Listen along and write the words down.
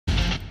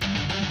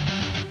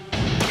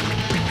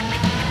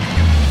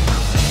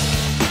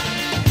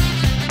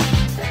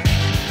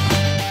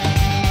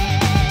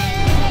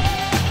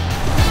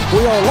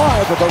We are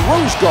live at the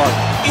Rose Garden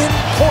in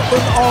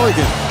Portland,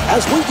 Oregon,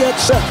 as we get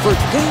set for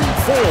Game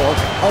 4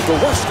 of the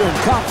Western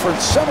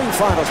Conference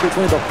semifinals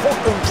between the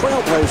Portland Trail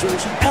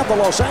Blazers and the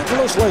Los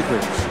Angeles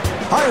Lakers.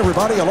 Hi,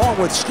 everybody. Along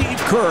with Steve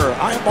Kerr,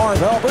 I'm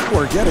Marv Albert.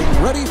 We're getting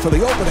ready for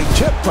the opening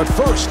tip, but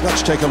first,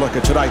 let's take a look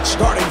at tonight's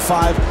starting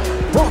five,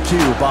 brought to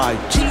you by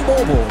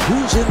T-Mobile.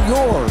 Who's in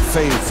your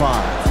Fave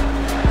 5?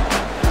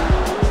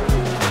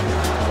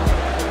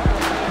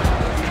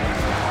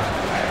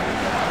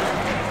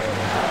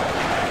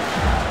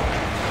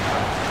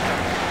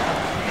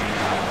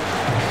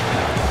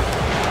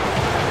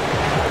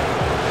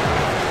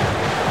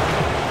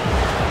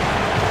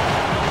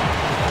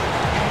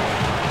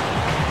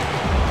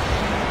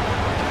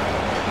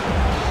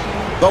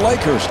 The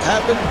Lakers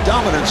have been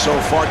dominant so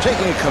far,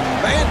 taking a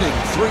commanding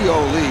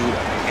 3-0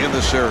 lead in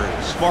the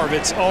series. Marv,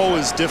 it's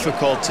always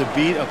difficult to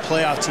beat a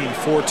playoff team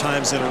 4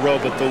 times in a row,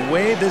 but the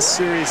way this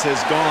series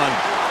has gone,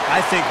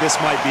 I think this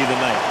might be the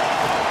night.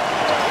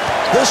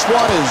 This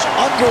one is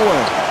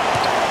underway.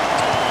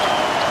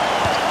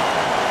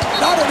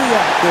 Not in the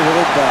act, they will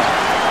look back.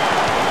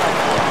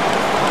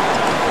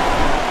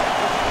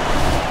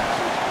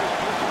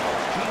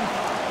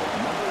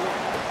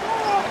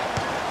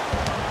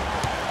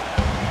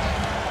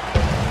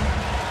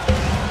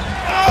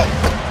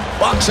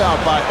 Box out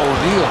by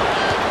O'Neal.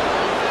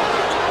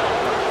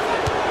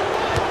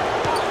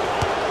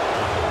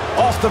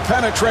 Off the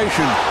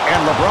penetration,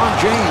 and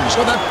LeBron James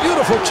with a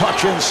beautiful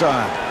touch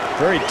inside.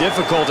 Very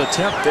difficult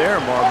attempt there,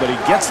 Marv, but he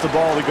gets the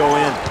ball to go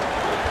in.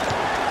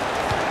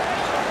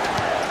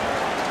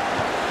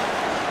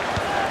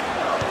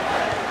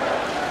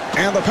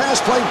 And the pass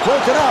play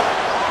broken up.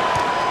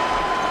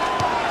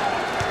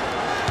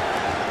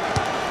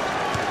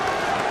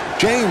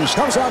 James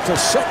comes out to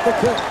set the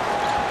pick.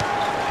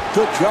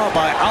 Good job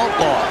by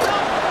Outlaw.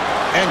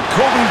 And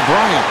Kobe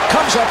Bryant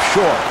comes up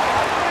short.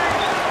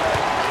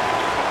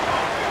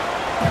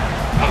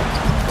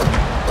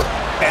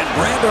 And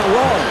Brandon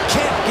Roy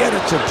can't get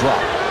it to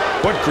drop.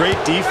 What great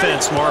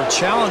defense, Marv,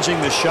 challenging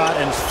the shot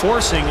and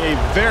forcing a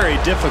very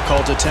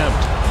difficult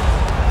attempt.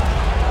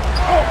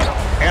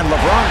 And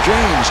LeBron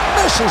James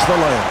misses the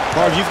layup.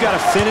 Marv, you've got to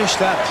finish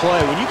that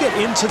play. When you get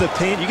into the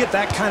paint, you get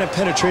that kind of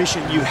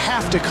penetration, you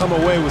have to come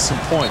away with some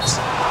points.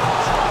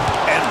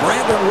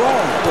 Brandon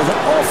Roy with an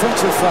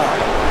offensive foul.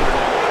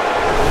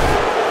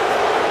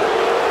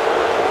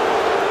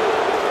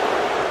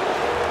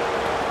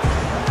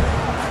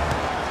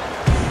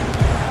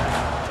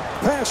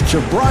 Pass to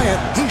Bryant.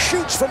 He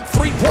shoots from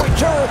three-point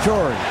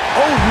territory.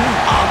 Oden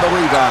on the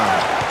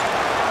rebound.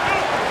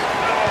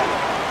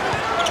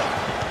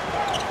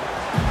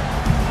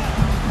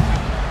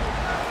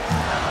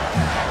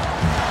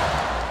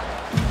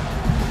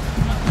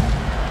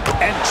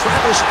 And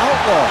Travis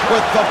Outlaw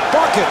with the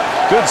bucket.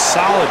 Good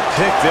solid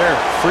pick there.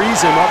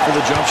 Frees him up for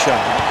the jump shot.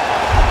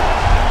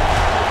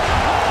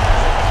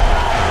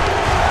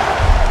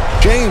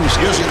 James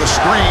using the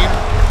screen.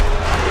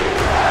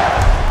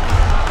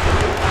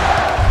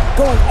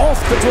 Going off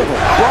the dribble.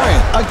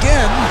 Bryant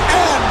again.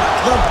 And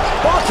the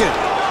bucket.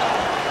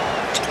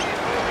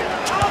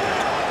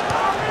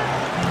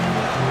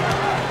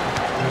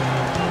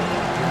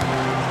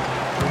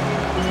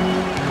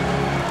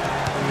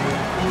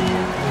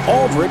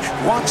 Aldridge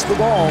wants the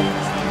ball.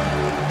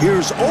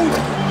 Here's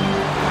Oden.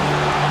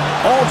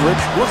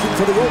 Aldridge looking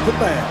for the open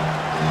man.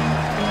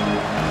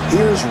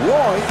 Here's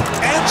Roy,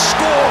 and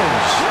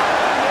scores.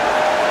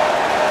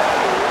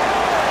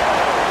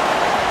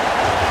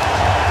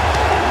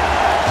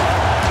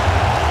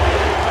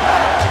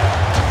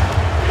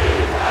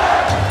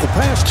 The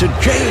pass to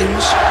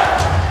James.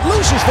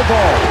 Loses the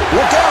ball.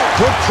 Look out,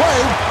 good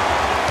play.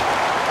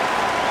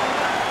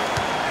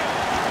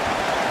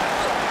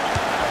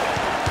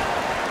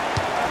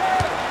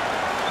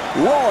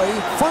 Roy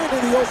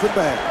finding the open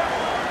man.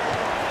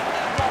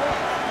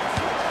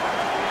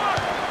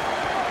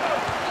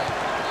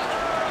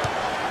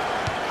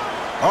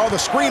 Oh, the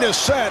screen is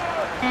set.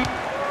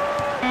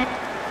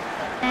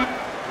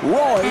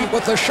 Roy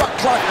with the shot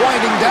clock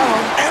winding down,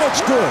 and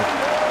it's good.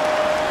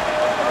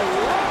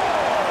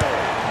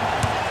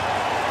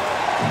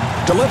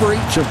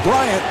 Delivery to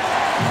Bryant.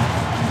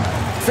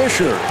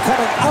 Fisher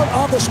coming out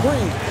on the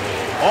screen.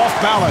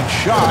 Off-balance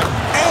shot,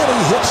 and he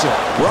hits it.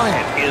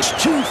 Bryant is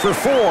 2 for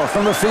 4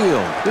 from the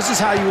field. This is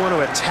how you want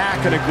to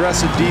attack an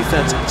aggressive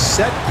defense.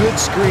 Set good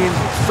screens,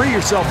 free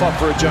yourself up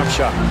for a jump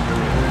shot.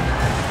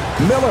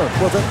 Miller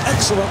with an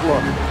excellent look.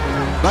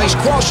 Nice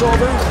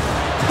crossover.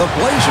 The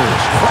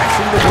Blazers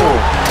crashing the door.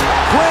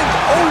 Greg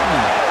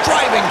Oden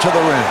driving to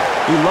the rim.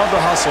 You love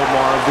the hustle,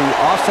 Marv. The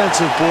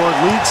offensive board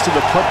leads to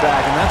the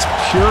putback, and that's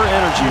pure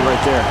energy right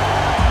there.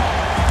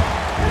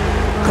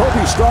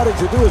 Kobe starting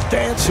to do his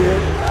dance here.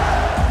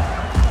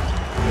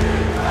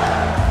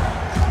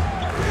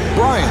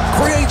 Bryant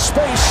creates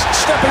space,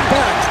 stepping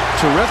back.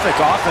 Terrific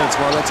offense,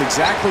 Marv. That's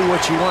exactly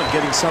what you want,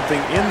 getting something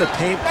in the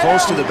paint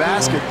close to the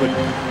basket, but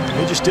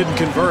they just didn't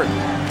convert.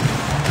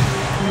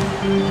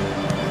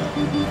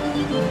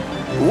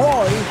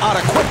 Roy on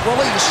a quick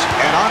release,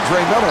 and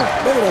Andre Miller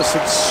made a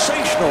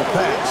sensational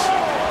pass.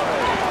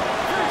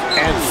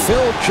 And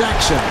Phil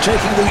Jackson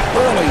taking the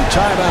early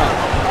timeout.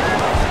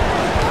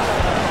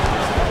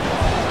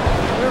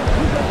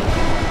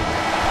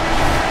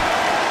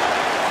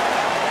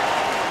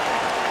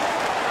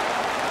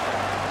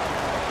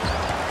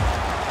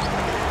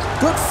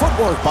 Good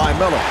footwork by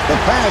Miller. The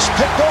pass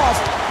picked off.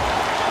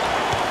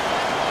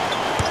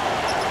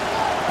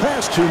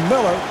 Pass to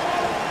Miller.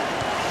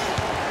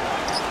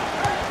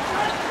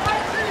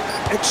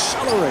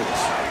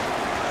 Accelerates.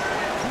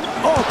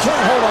 Oh,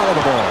 can't hold on to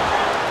the ball.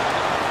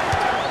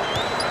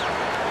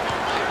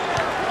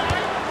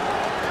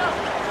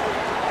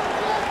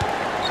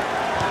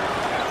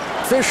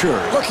 Fisher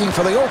looking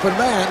for the open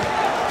man.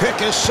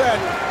 Pick is set.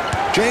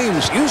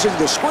 James using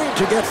the screen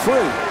to get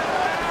free.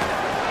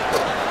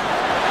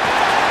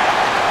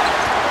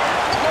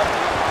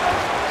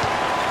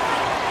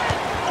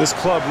 This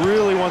club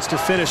really wants to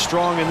finish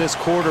strong in this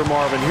quarter,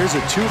 Marvin. Here's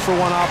a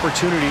 2-for-1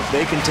 opportunity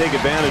they can take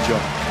advantage of.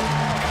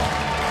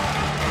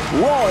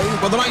 Roy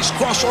with a nice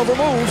crossover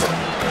move.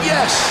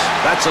 Yes,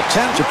 that's a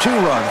 10-2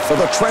 run for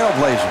the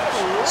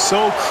Trailblazers.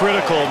 So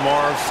critical,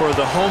 Marv, for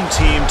the home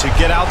team to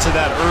get out to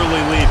that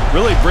early lead.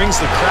 Really brings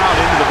the crowd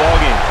into the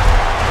ballgame.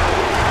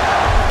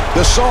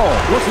 Gasol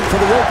looking for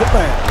the open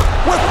man.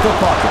 With the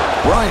bucket.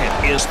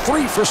 Bryant is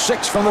 3 for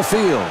 6 from the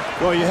field.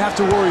 Well, you have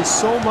to worry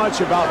so much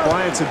about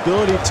Bryant's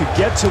ability to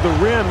get to the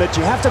rim that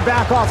you have to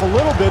back off a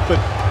little bit, but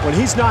when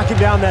he's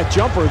knocking down that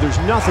jumper, there's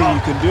nothing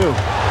you can do.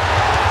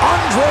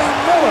 Andre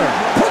Miller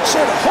puts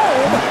it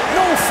home.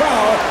 No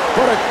foul,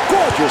 but a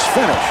gorgeous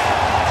finish.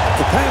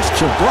 The pass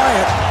to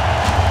Bryant.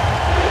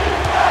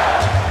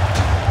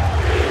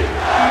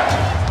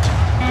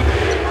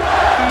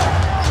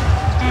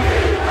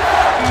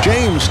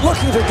 James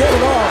looking to get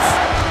it off.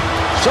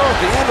 So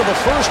at the end of the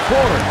first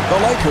quarter, the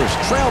Lakers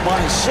trail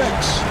by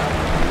 6.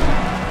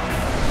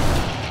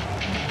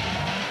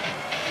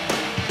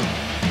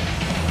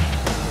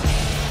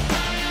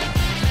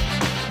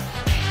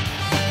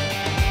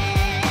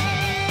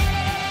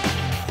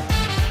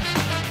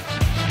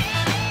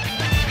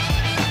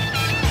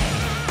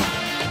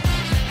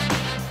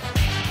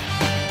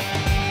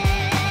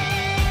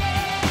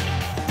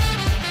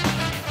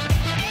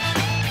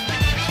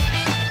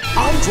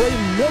 Andre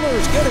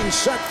Miller's getting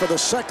set for the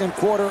second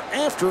quarter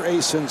after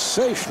a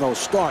sensational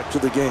start to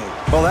the game.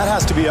 Well, that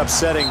has to be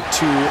upsetting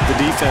to the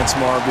defense,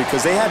 Marv,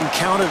 because they hadn't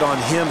counted on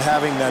him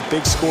having that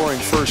big scoring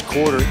first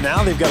quarter.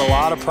 Now they've got a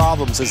lot of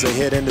problems as they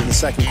head into the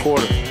second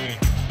quarter.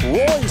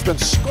 Roy's been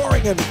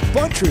scoring in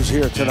bunches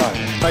here tonight.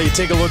 Now you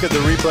take a look at the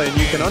replay and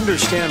you can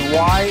understand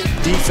why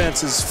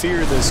defenses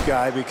fear this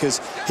guy,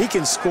 because he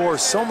can score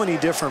so many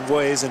different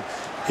ways, and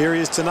here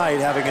he is tonight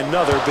having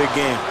another big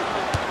game.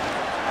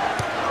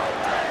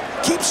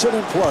 Keeps it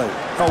in play.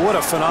 Oh, what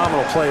a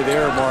phenomenal play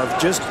there, Marv.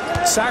 Just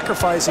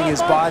sacrificing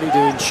his body to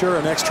ensure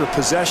an extra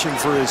possession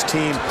for his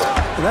team,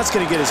 and that's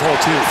going to get his whole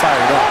team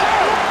fired up.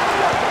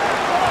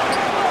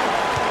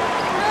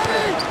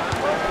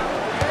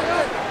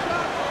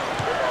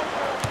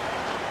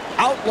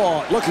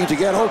 Outlaw looking to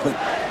get open.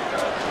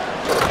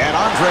 And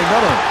Andre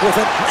Miller with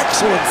an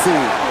excellent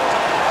feed.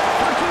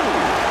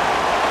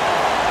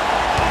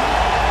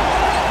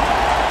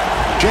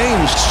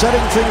 James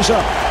setting things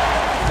up.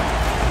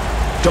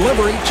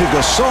 Delivery to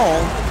Gasol.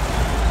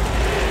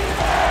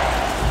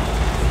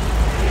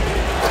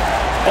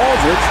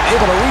 Aldridge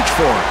able to reach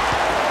for it.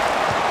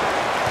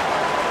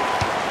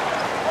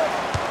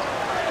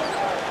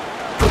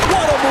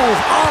 What a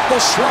move on the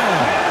slam.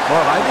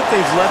 Well, I think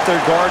they've let their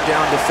guard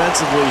down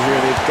defensively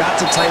here. They've got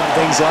to tighten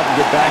things up and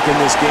get back in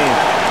this game.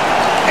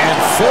 And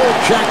Phil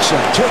Jackson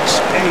takes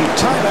a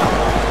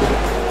timeout.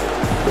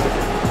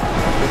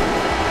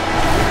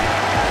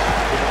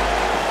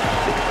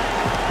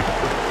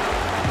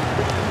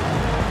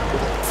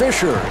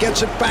 Fisher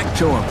gets it back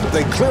to him.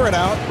 They clear it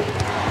out.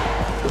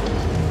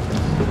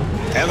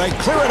 And they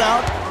clear it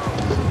out.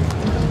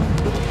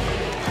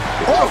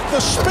 Off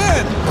the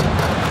spin.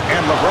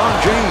 And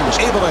LeBron James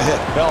able to hit.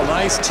 Well,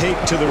 nice take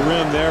to the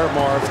rim there,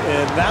 Marv.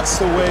 And that's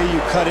the way you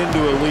cut into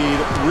a lead.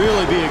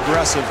 Really be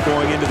aggressive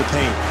going into the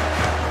paint.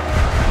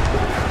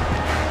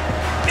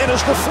 It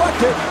is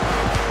deflected.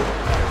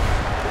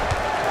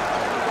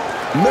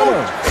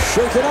 Miller,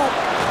 shake it up.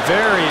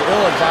 Very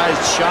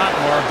ill-advised shot,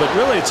 Marv, but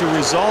really it's a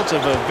result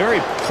of a very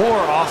poor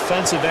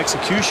offensive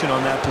execution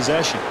on that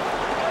possession.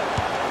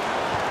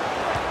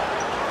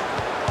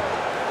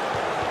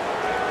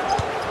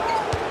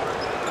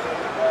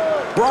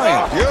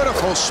 Bryant,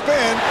 beautiful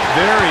spin.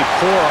 Very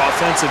poor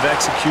offensive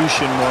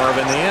execution, Marv,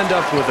 and they end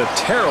up with a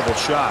terrible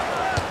shot.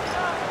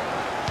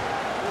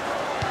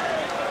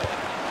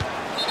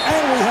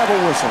 And we have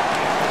a whistle.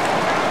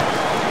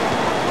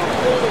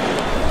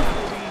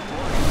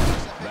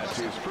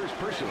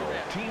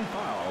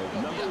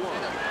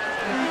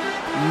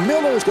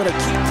 Miller's going to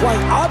keep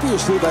playing.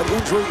 Obviously, that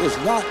injury is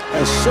not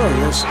as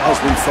serious as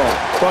we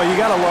thought. Well, you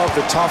got to love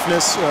the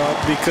toughness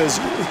because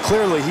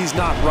clearly he's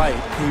not right.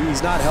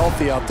 He's not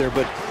healthy out there,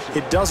 but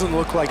it doesn't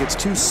look like it's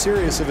too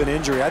serious of an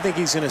injury. I think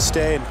he's going to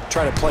stay and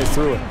try to play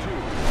through it.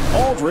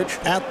 Aldridge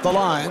at the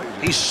line.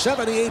 He's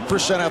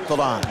 78% at the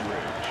line.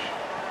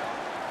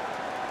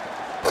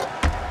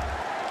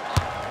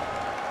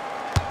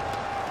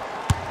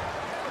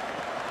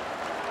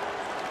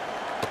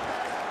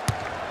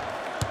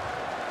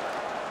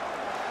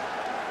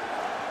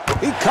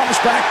 He comes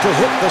back to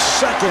hit the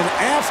second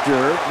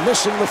after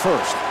missing the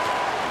first.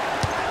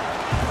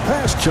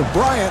 Pass to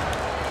Bryant.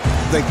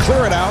 They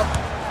clear it out.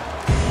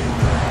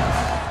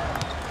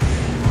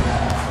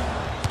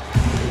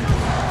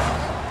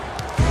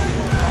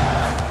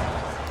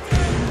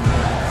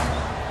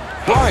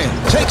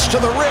 Bryant takes to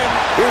the rim.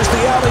 Here's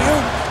the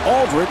alley-oop.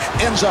 Aldridge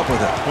ends up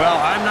with it. Well,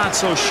 I'm not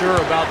so sure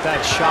about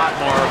that shot,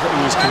 Marv.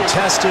 It was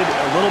contested,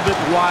 a little bit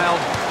wild.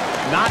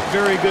 Not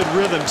very good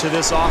rhythm to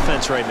this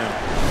offense right now.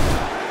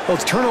 Well,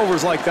 it's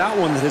turnovers like that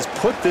one that has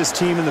put this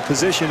team in the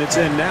position it's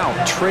in now,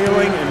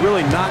 trailing and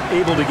really not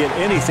able to get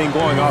anything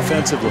going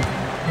offensively.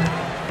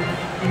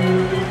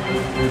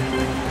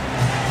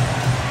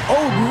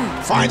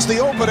 Oden finds the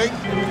opening.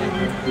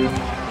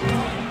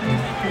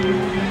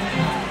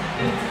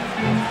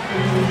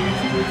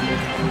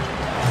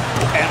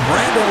 And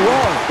Brandon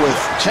Roy with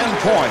 10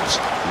 points.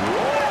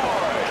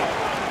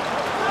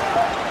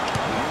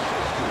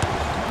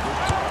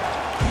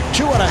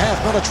 Two and a half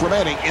minutes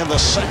remaining in the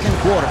second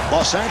quarter.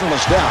 Los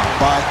Angeles down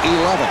by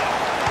 11.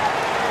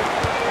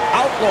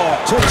 Outlaw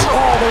takes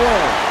all the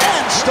way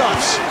and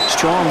stuffs.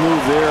 Strong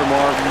move there,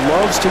 Mark.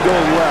 Loves to go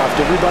left.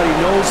 Everybody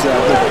knows that,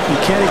 but you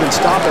can't even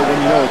stop it when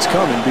you know it's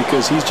coming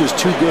because he's just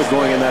too good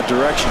going in that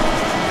direction.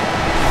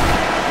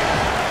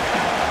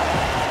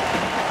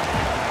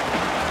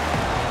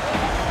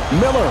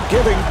 Miller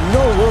giving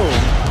no room.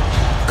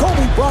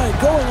 Kobe Bryant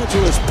going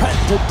into his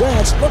patented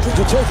dance, looking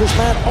to take his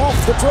man off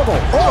the dribble.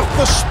 Off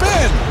the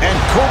spin! And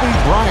Kobe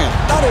Bryant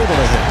not able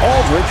to hit.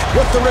 Aldridge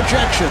with the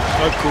rejection.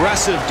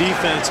 Aggressive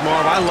defense,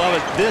 Marv. I love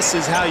it. This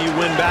is how you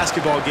win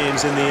basketball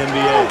games in the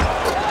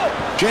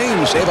NBA.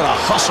 James able to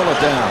hustle it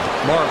down.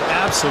 Marv,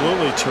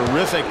 absolutely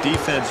terrific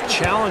defense,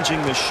 challenging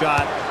the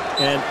shot.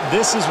 And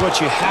this is what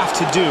you have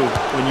to do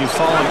when you've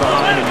fallen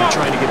behind and you're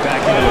trying to get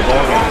back into the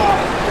ballgame.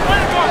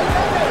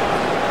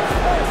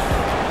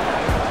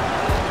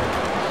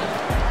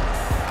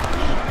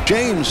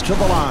 James to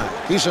the line.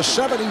 He's a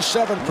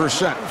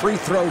 77% free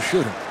throw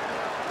shooter.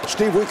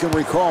 Steve, we can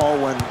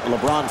recall when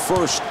LeBron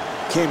first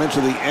came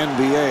into the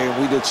NBA and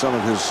we did some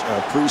of his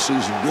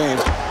preseason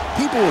games,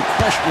 people were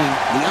questioning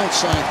the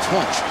outside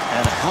touch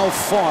and how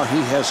far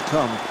he has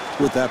come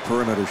with that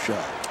perimeter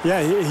shot.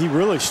 Yeah, he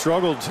really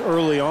struggled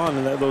early on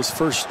in those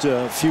first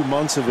few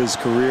months of his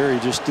career. He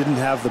just didn't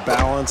have the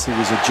balance. He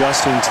was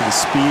adjusting to the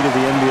speed of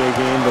the NBA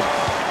game, but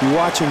you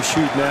watch him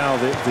shoot now,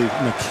 the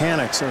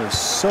mechanics are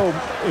so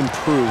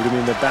improved. I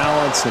mean, the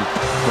balance and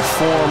the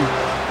form,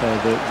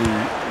 the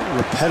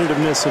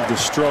repetitiveness of the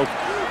stroke,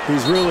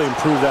 he's really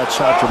improved that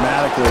shot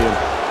dramatically, and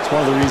it's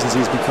one of the reasons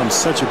he's become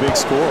such a big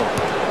scorer.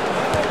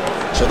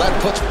 So that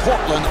puts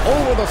Portland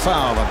over the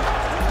foul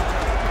limit.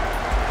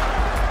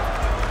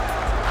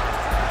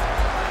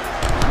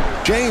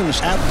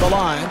 James at the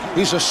line.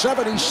 He's a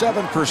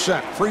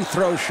 77% free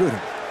throw shooter.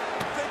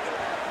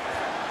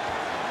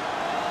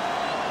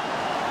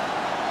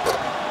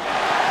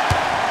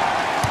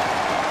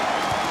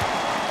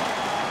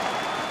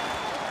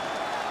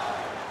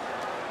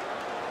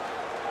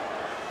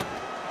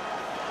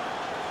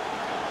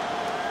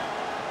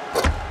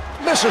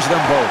 Misses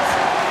them both.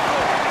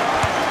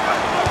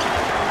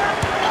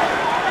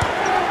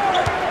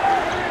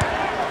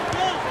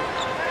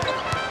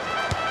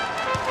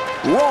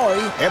 Roy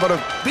able to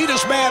beat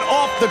his man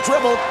off the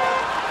dribble.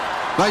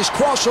 Nice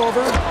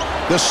crossover.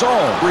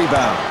 Gasol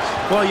rebounds.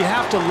 Well, you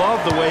have to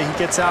love the way he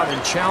gets out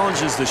and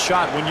challenges the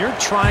shot. When you're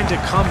trying to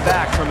come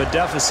back from a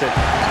deficit,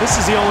 this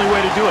is the only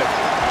way to do it.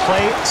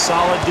 Play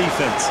solid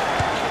defense.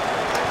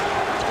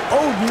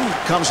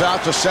 Oden comes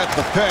out to set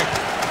the pick.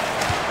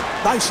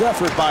 Nice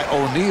effort by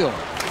O'Neal.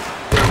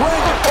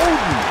 Greg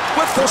Oden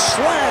with the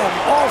slam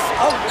off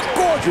a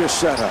gorgeous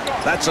setup.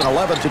 That's an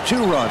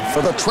 11-2 run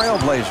for the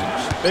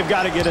Trailblazers. They've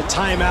got to get a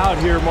timeout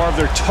here, Marv.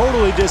 They're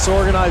totally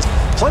disorganized.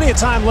 Plenty of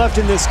time left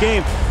in this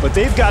game, but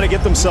they've got to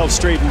get themselves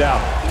straightened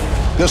out.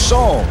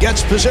 Gasol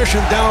gets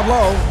positioned down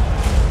low.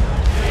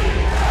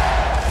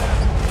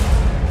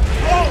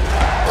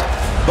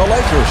 The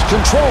Lakers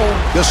control.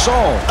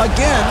 Gasol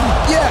again.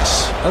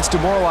 Yes. That's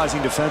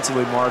demoralizing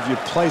defensively, Marv. You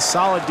play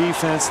solid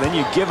defense, then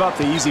you give up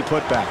the easy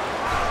putback.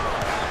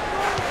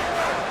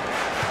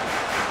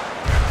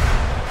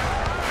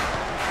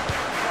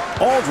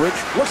 Aldridge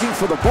looking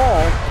for the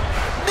ball.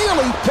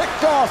 Nearly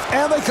picked off,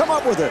 and they come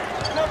up with it.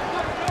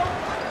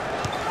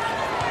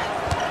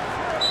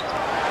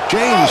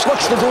 James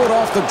looks to do it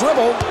off the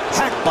dribble.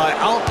 Hacked by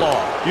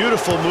Outlaw.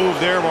 Beautiful move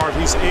there, Marv.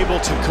 He's able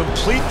to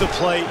complete the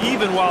play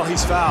even while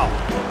he's fouled.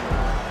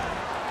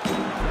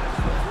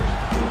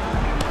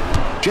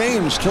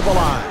 James to the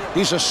line.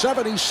 He's a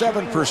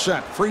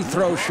 77% free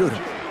throw shooter.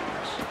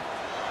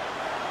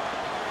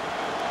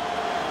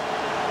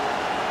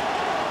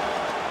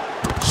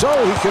 So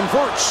he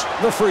converts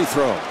the free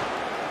throw.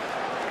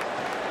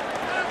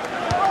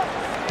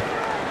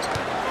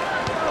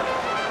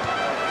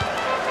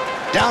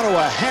 Down to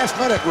a half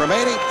minute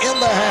remaining in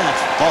the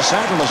half. Los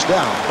Angeles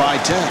down by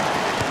 10.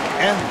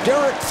 And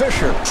Derek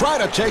Fisher try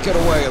to take it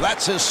away.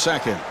 That's his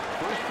second.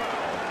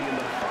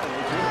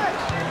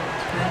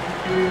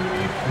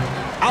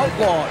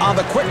 Outlaw on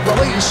the quick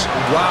release.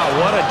 Wow,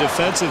 what a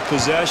defensive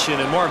possession.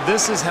 And Marv,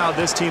 this is how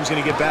this team's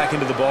going to get back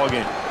into the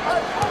ballgame.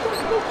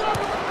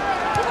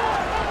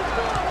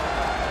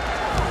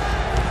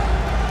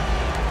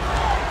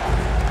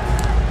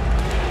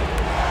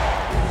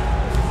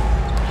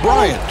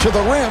 Bryant to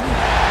the rim.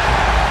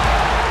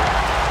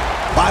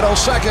 Final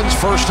seconds,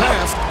 first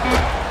half.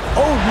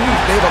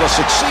 Able to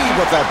succeed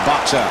with that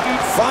box out.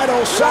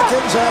 Final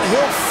seconds, and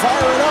he'll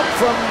fire it up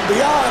from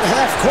beyond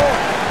half court.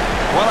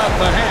 Well, at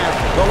the half,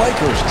 the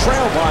Lakers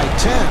trail by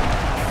 10.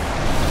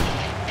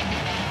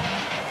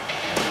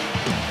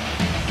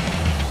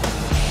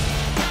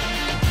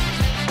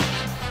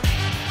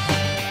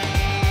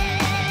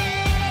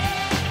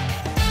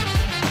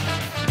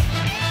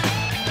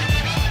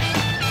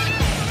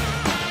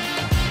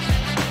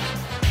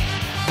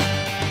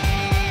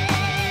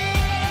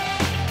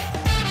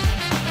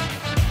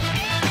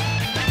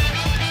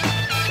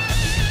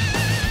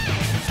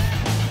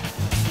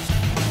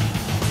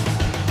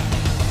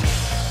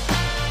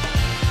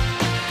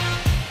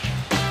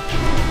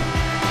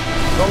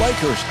 The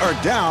Lakers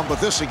are down, but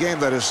this is a game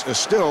that is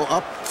still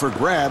up for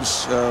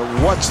grabs.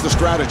 What's the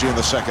strategy in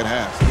the second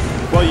half?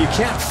 Well, you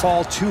can't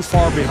fall too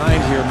far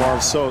behind here,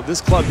 Marv, so this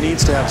club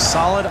needs to have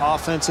solid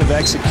offensive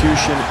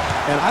execution,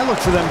 and I look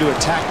for them to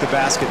attack the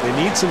basket. They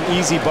need some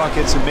easy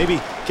buckets and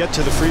maybe get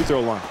to the free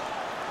throw line.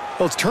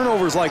 Well, it's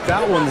turnovers like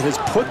that one that has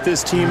put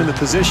this team in the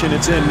position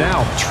it's in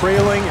now,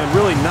 trailing and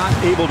really not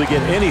able to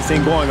get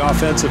anything going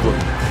offensively.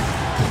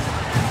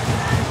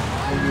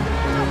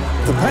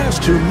 The pass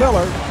to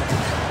Miller.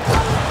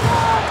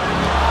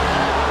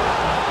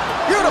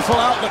 Beautiful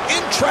outlet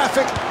in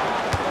traffic.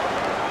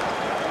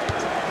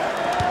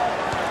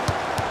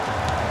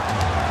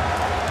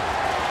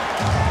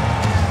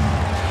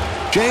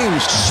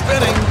 James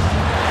spinning.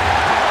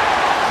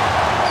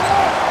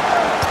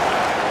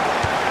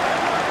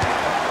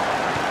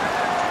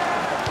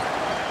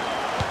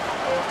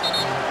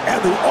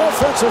 And the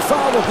offensive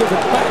foul will give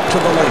it back to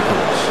the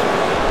Lakers.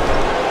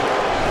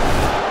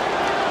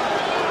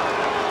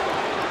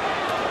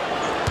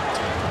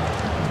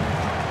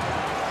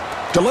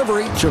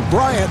 Delivery to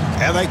Bryant,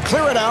 and they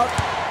clear it out.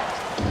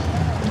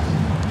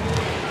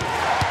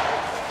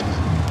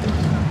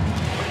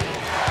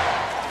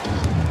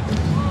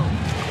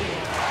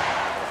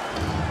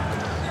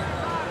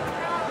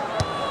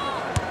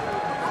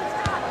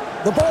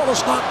 The ball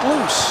is knocked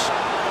loose.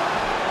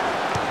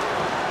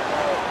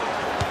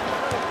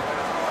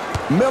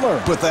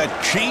 Miller with that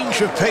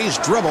change of pace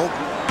dribble.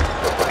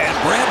 And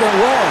Brandon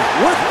Roy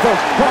with the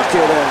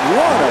bucket, and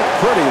what a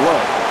pretty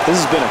look. This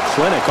has been a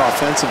clinic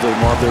offensively,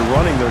 Marv. They're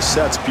running their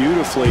sets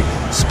beautifully,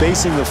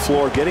 spacing the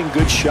floor, getting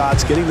good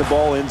shots, getting the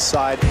ball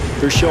inside.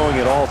 They're showing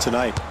it all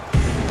tonight.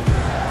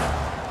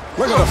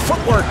 Look at the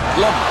footwork.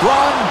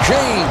 LeBron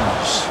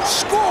James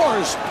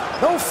scores.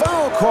 No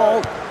foul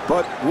call,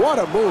 but what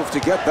a move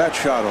to get that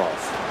shot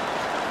off.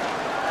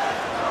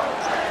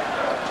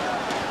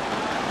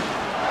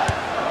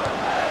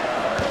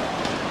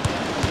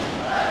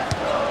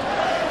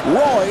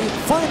 Roy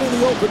finding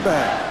the open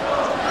man.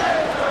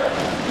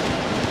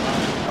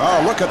 Oh,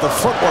 look at the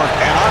footwork,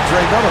 and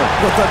Andre Miller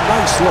with a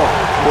nice look.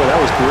 Boy, that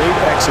was great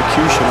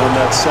execution on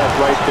that set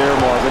right there,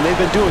 Marv. And they've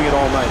been doing it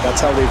all night. That's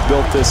how they've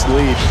built this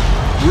lead.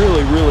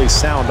 Really, really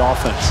sound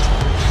offense.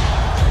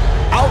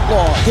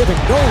 Outlaw giving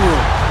no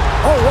room.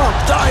 Oh, well,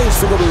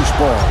 dives for the loose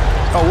ball.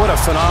 Oh, what a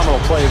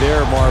phenomenal play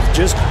there, Marv.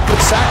 Just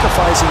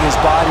sacrificing his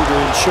body to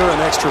ensure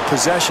an extra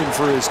possession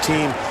for his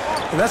team.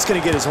 And that's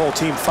going to get his whole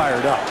team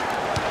fired up.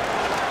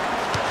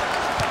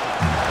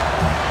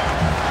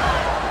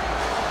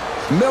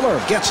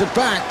 Miller gets it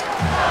back.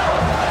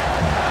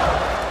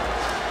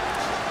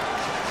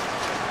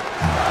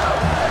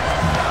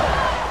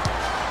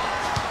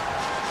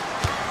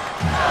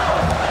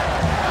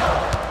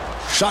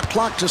 Shot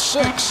clock to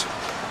 6.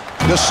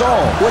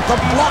 Gasol with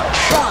the blocked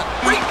shot.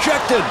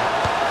 Rejected.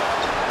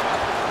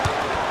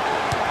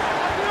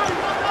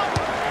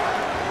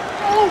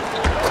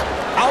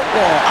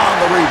 Outlaw on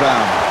the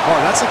rebound. Oh,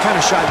 that's the kind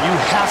of shot you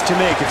have to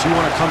make if you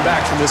want to come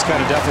back from this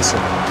kind of deficit.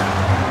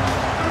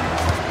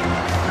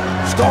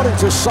 Starting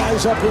to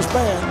size up his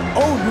man.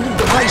 Oh,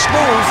 nice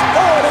move.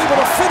 Oh, and able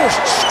to finish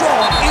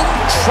strong in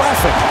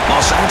traffic.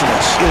 Los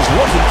Angeles is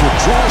looking to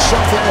draw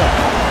something up.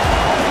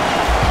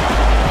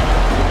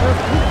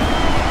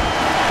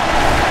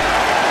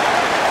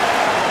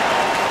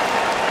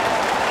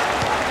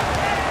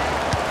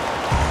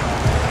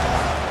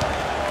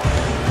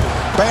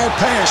 Bad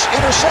pass,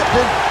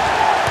 intercepted.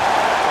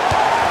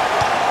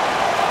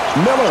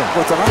 Miller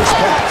with a nice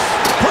pass.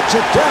 Puts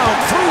it down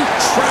through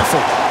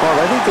traffic. Well,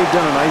 I think they've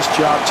done a nice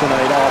job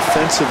tonight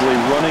offensively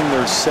running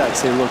their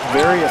sets. They look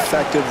very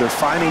effective. They're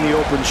finding the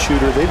open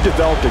shooter. They've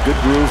developed a good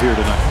groove here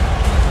tonight.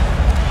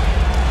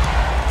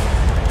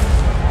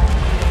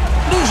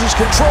 Loses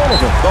control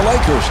of it. The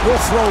Lakers will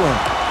throw in.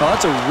 Well,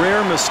 that's a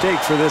rare mistake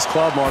for this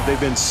club, Marv. They've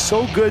been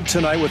so good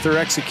tonight with their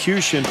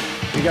execution.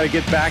 You got to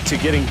get back to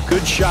getting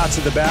good shots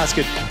at the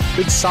basket,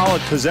 good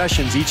solid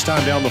possessions each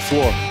time down the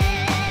floor.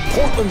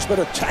 Portland's been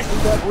attacking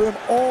that rim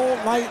all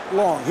night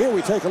long. Here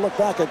we take a look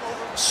back at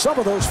some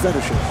of those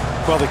finishes.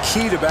 Well, the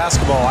key to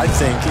basketball, I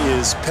think,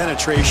 is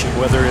penetration,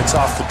 whether it's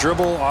off the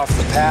dribble, off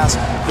the pass.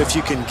 If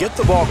you can get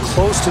the ball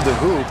close to the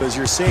hoop, as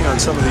you're seeing on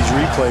some of these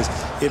replays,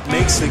 it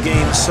makes the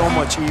game so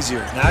much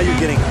easier. Now you're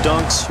getting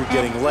dunks, you're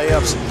getting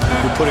layups,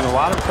 you're putting a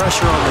lot of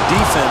pressure on the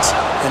defense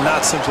and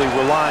not simply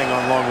relying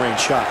on long-range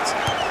shots.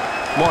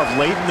 Marv,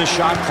 late in the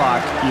shot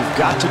clock, you've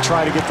got to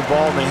try to get the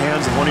ball in the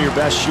hands of one of your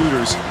best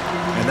shooters,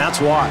 and that's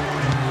why.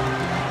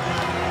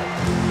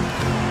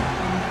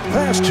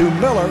 Pass to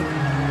Miller.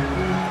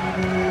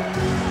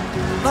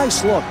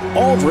 Nice look.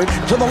 Aldridge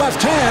to the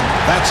left hand.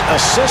 That's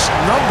assist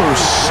number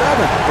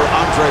 7 for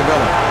Andre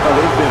Miller. Well,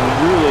 they've been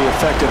really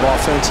effective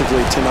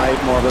offensively tonight,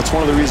 Marv. That's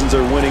one of the reasons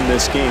they're winning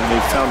this game.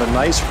 They've found a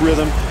nice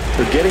rhythm.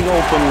 They're getting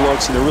open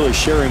looks, and they're really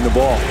sharing the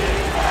ball.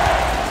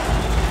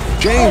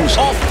 James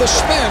off the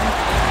spin.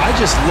 I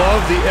just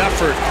love the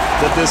effort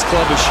that this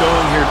club is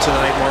showing here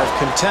tonight, Marv.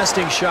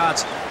 Contesting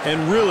shots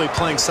and really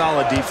playing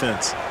solid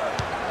defense.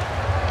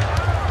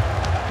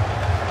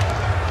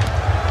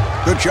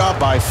 Good job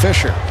by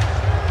Fisher.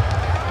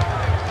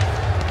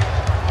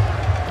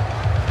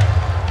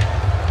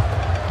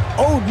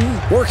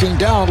 Oden working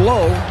down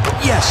low.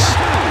 Yes.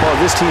 Well,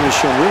 this team has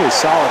shown really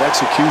solid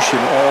execution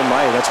all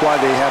night. That's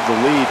why they have the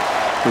lead.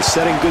 They're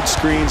setting good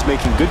screens,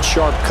 making good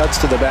sharp cuts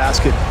to the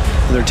basket,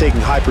 and they're taking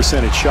high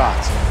percentage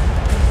shots.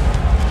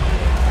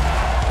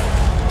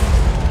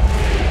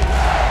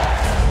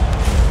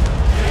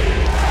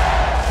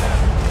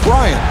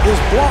 Bryant is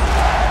blocked.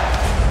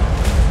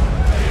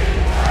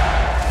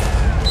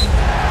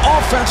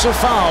 Offensive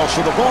foul,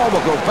 so the ball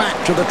will go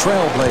back to the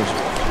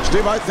Trailblazers.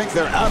 Steve, I think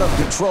they're out of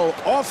control.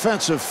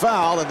 Offensive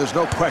foul, and there's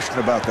no question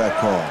about that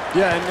call.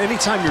 Yeah, and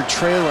anytime you're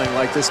trailing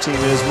like this team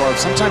is, Marv,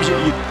 sometimes you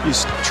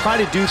try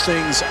to do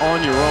things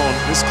on your own.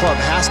 This club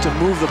has to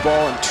move the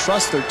ball and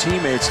trust their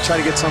teammates to try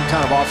to get some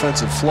kind of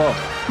offensive flow.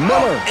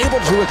 Miller able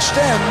to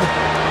extend.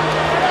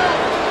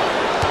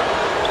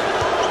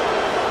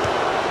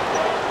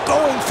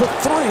 Going for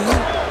 3.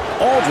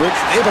 Aldridge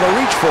able to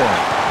reach for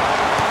it.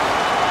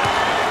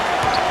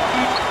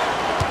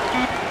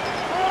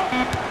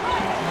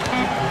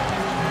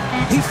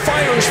 He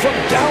fires from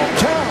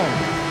downtown.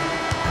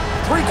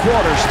 3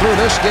 quarters through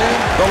this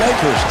game, the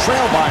Lakers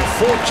trail by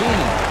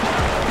 14.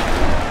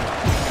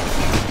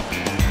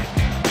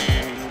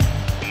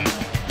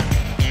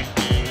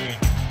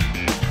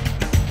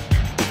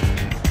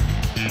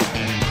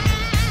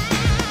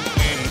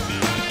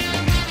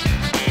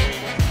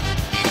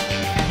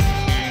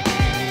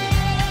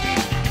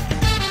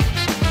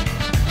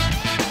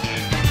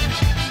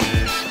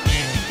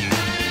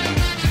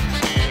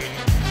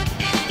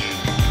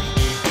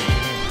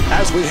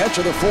 As we head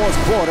to the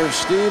 4th quarter,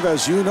 Steve,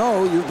 as you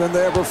know, you've been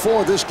there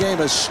before. This game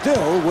is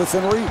still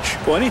within reach.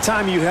 Well,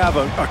 anytime you have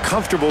a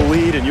comfortable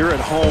lead and you're at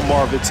home,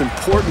 Marv, it's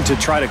important to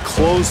try to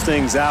close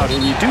things out,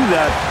 and you do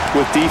that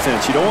with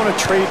defense. You don't want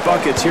to trade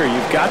buckets here.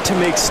 You've got to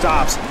make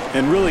stops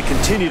and really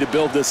continue to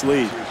build this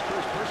lead.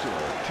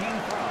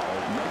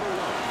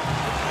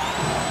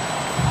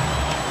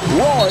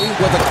 Roy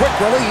with a quick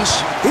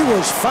release. He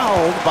was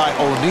fouled by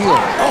O'Neal.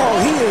 Oh,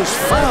 he is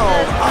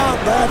fouled on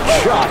that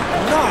shot.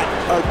 Not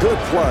a good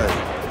play.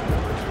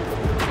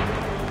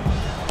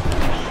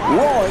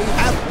 Roy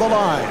at the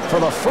line for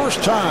the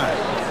first time.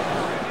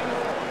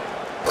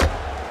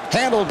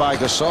 Handled by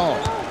Gasol.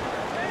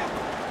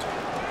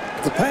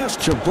 The pass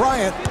to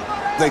Bryant.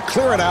 They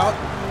clear it out.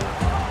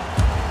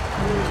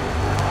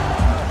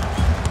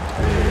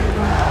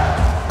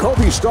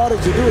 Kobe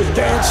started to do his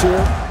dance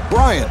here.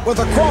 Bryant with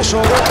a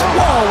crossover.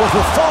 Wall with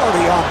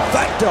authority on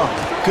that dunk.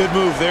 Good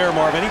move there,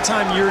 Marv.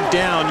 Anytime you're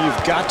down,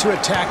 you've got to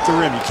attack the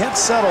rim. You can't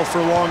settle for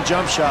long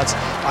jump shots.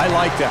 I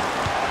like that.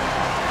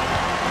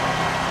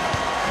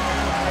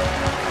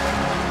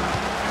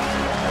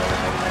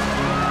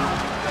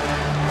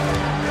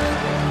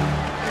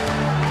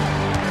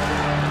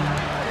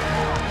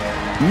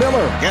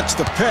 Miller gets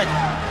the pick.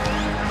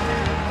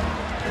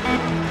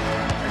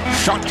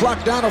 Shot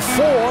clock down to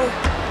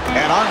 4.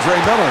 And Andre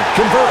Miller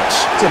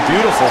converts. It's a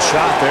beautiful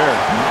shot there.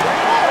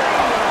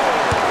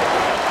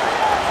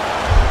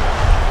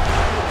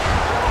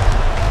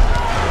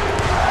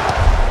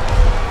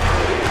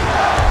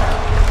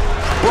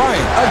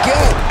 Bryant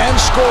again and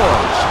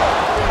scores.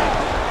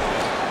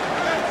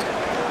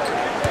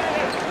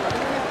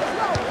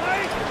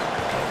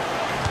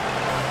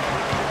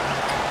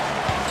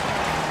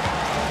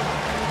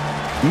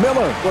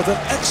 Miller with an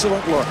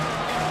excellent look.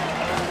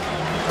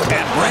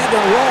 And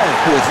Brandon Roy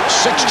with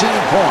 16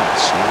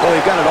 points. Well,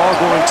 they've got it all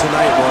going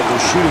tonight, Marv.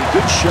 They're shooting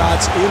good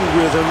shots in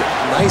rhythm,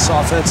 nice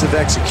offensive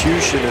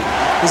execution, and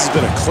this has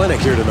been a clinic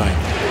here tonight.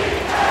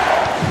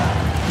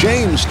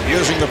 James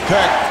using the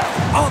pick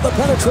on the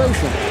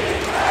penetration.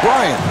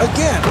 Bryant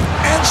again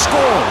and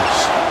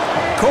scores.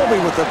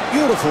 Kobe with a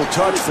beautiful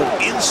touch from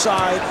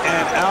inside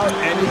and out,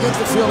 and you get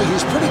the feeling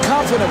he's pretty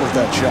confident with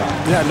that shot.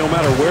 Yeah, no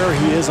matter where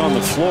he is on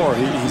the floor,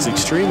 he's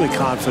extremely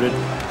confident,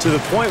 to the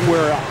point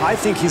where I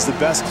think he's the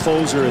best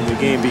closer in the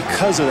game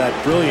because of that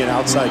brilliant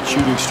outside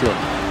shooting stroke.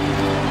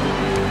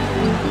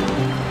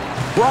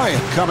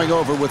 Bryant coming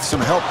over with some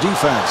help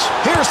defense.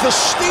 Here's the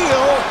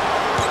steal.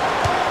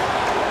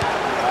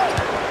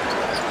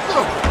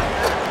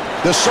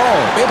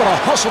 Gasol able to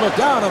hustle it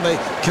down, and they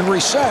can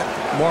reset.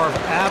 Marv,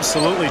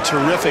 absolutely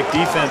terrific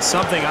defense,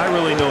 something I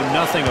really know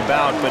nothing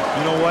about, but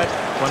you know what?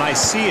 When I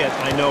see it,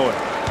 I know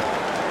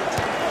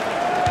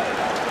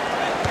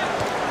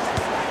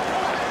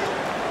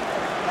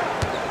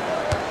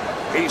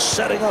it. He's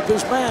setting up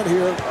his man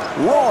here.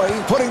 Roy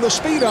putting the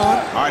speed on.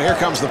 All right, here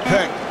comes the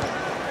pick.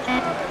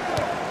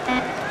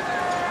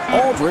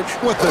 Aldridge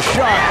with the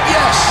shot.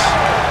 Yes!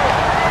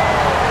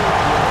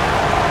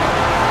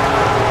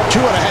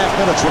 2.5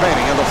 minutes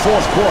remaining in the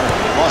fourth quarter.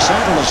 Los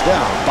Angeles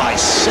down by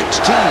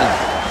 16.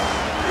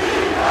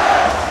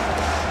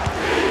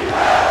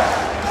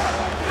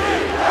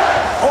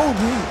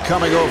 Oden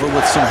coming over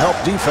with some help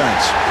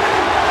defense.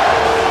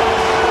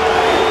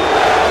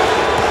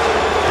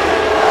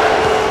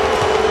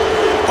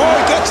 Oh,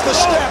 he gets the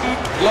step.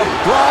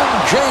 LeBron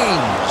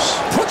James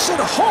puts it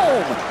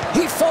home.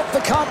 He felt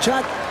the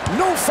contact.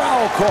 No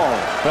foul call.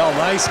 Well,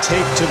 nice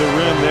take to the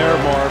rim there,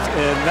 Marv,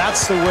 and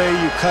that's the way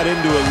you cut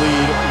into a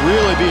lead.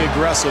 Really be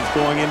aggressive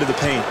going into the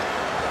paint.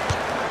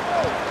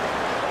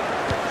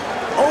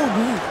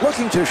 Oden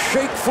looking to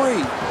shake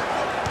free.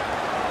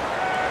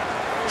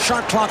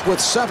 Shot clock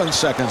with 7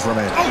 seconds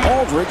remaining.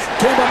 Aldridge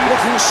came up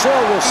looking sore.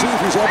 We'll see if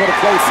he's able to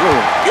play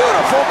through.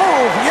 Beautiful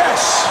move,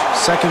 yes!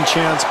 Second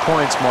chance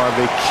points, Marv.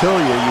 They kill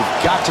you.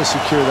 You've got to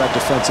secure that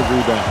defensive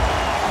rebound.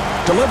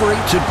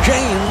 Delivery to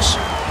James.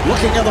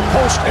 Looking in the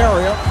post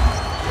area.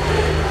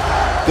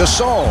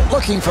 Gasol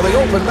looking for the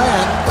open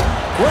man.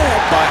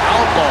 Grabbed by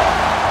Outlaw.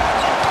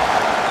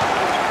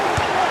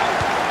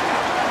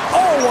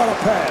 Oh, what a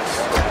pass.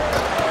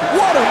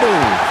 What a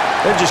move.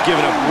 They've just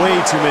given up way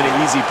too many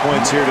easy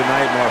points here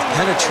tonight, Marv.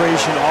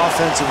 Penetration,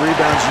 offensive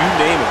rebounds, you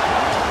name it.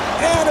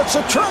 And it's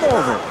a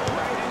turnover.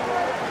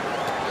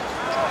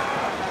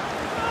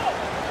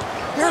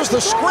 Here's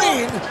the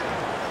screen.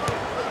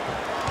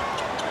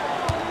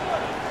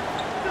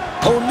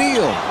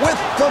 O'Neal with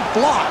the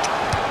block.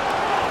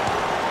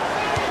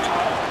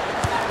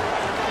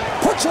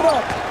 Puts it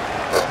up.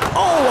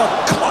 Oh, a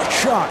clutch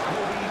shot.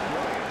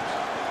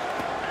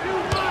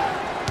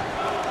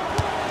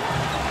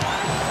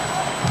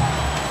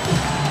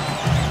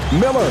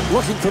 Miller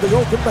looking for the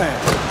open man.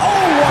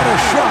 Oh, what a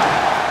shot.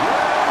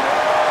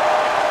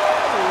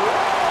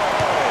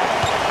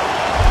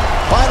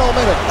 Final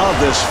minute of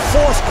this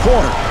fourth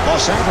quarter.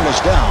 Los Angeles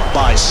down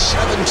by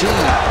 17.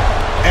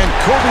 And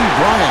Kobe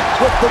Bryant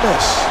with the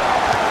miss.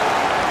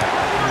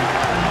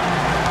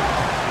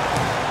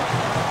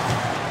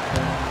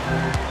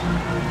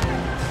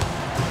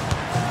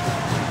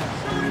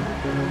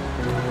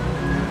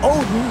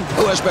 Oden,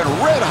 who has been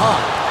red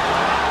hot.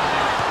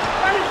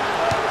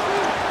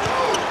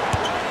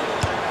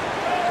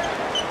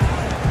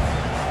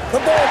 The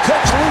ball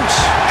cuts loose.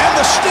 And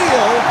the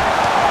steal.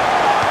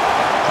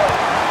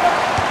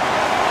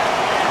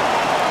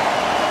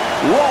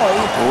 Roy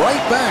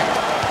right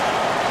back.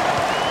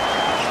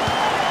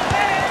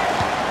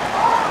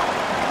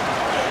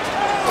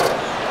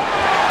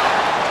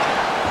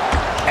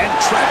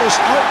 Travis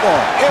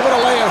Outlaw able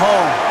to lay it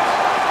home.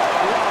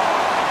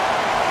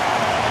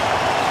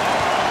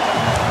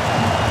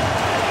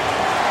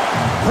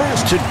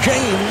 Pass to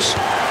James.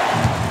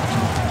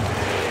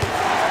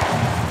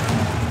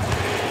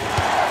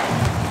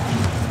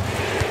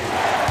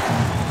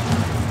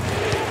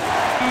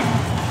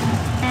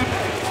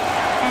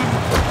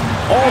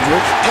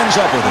 Aldridge ends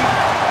up with it.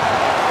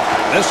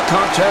 This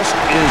contest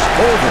is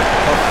over.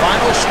 The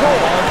final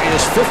score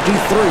is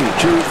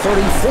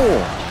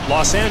 53-34.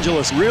 Los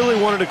Angeles really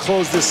wanted to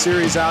close this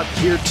series out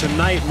here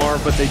tonight,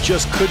 Marv, but they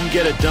just couldn't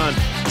get it done.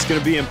 It's going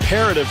to be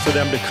imperative for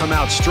them to come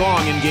out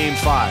strong in Game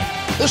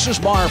 5. This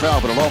is Marv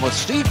Albert along with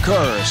Steve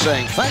Kerr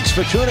saying thanks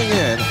for tuning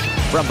in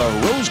from the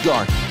Rose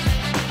Garden.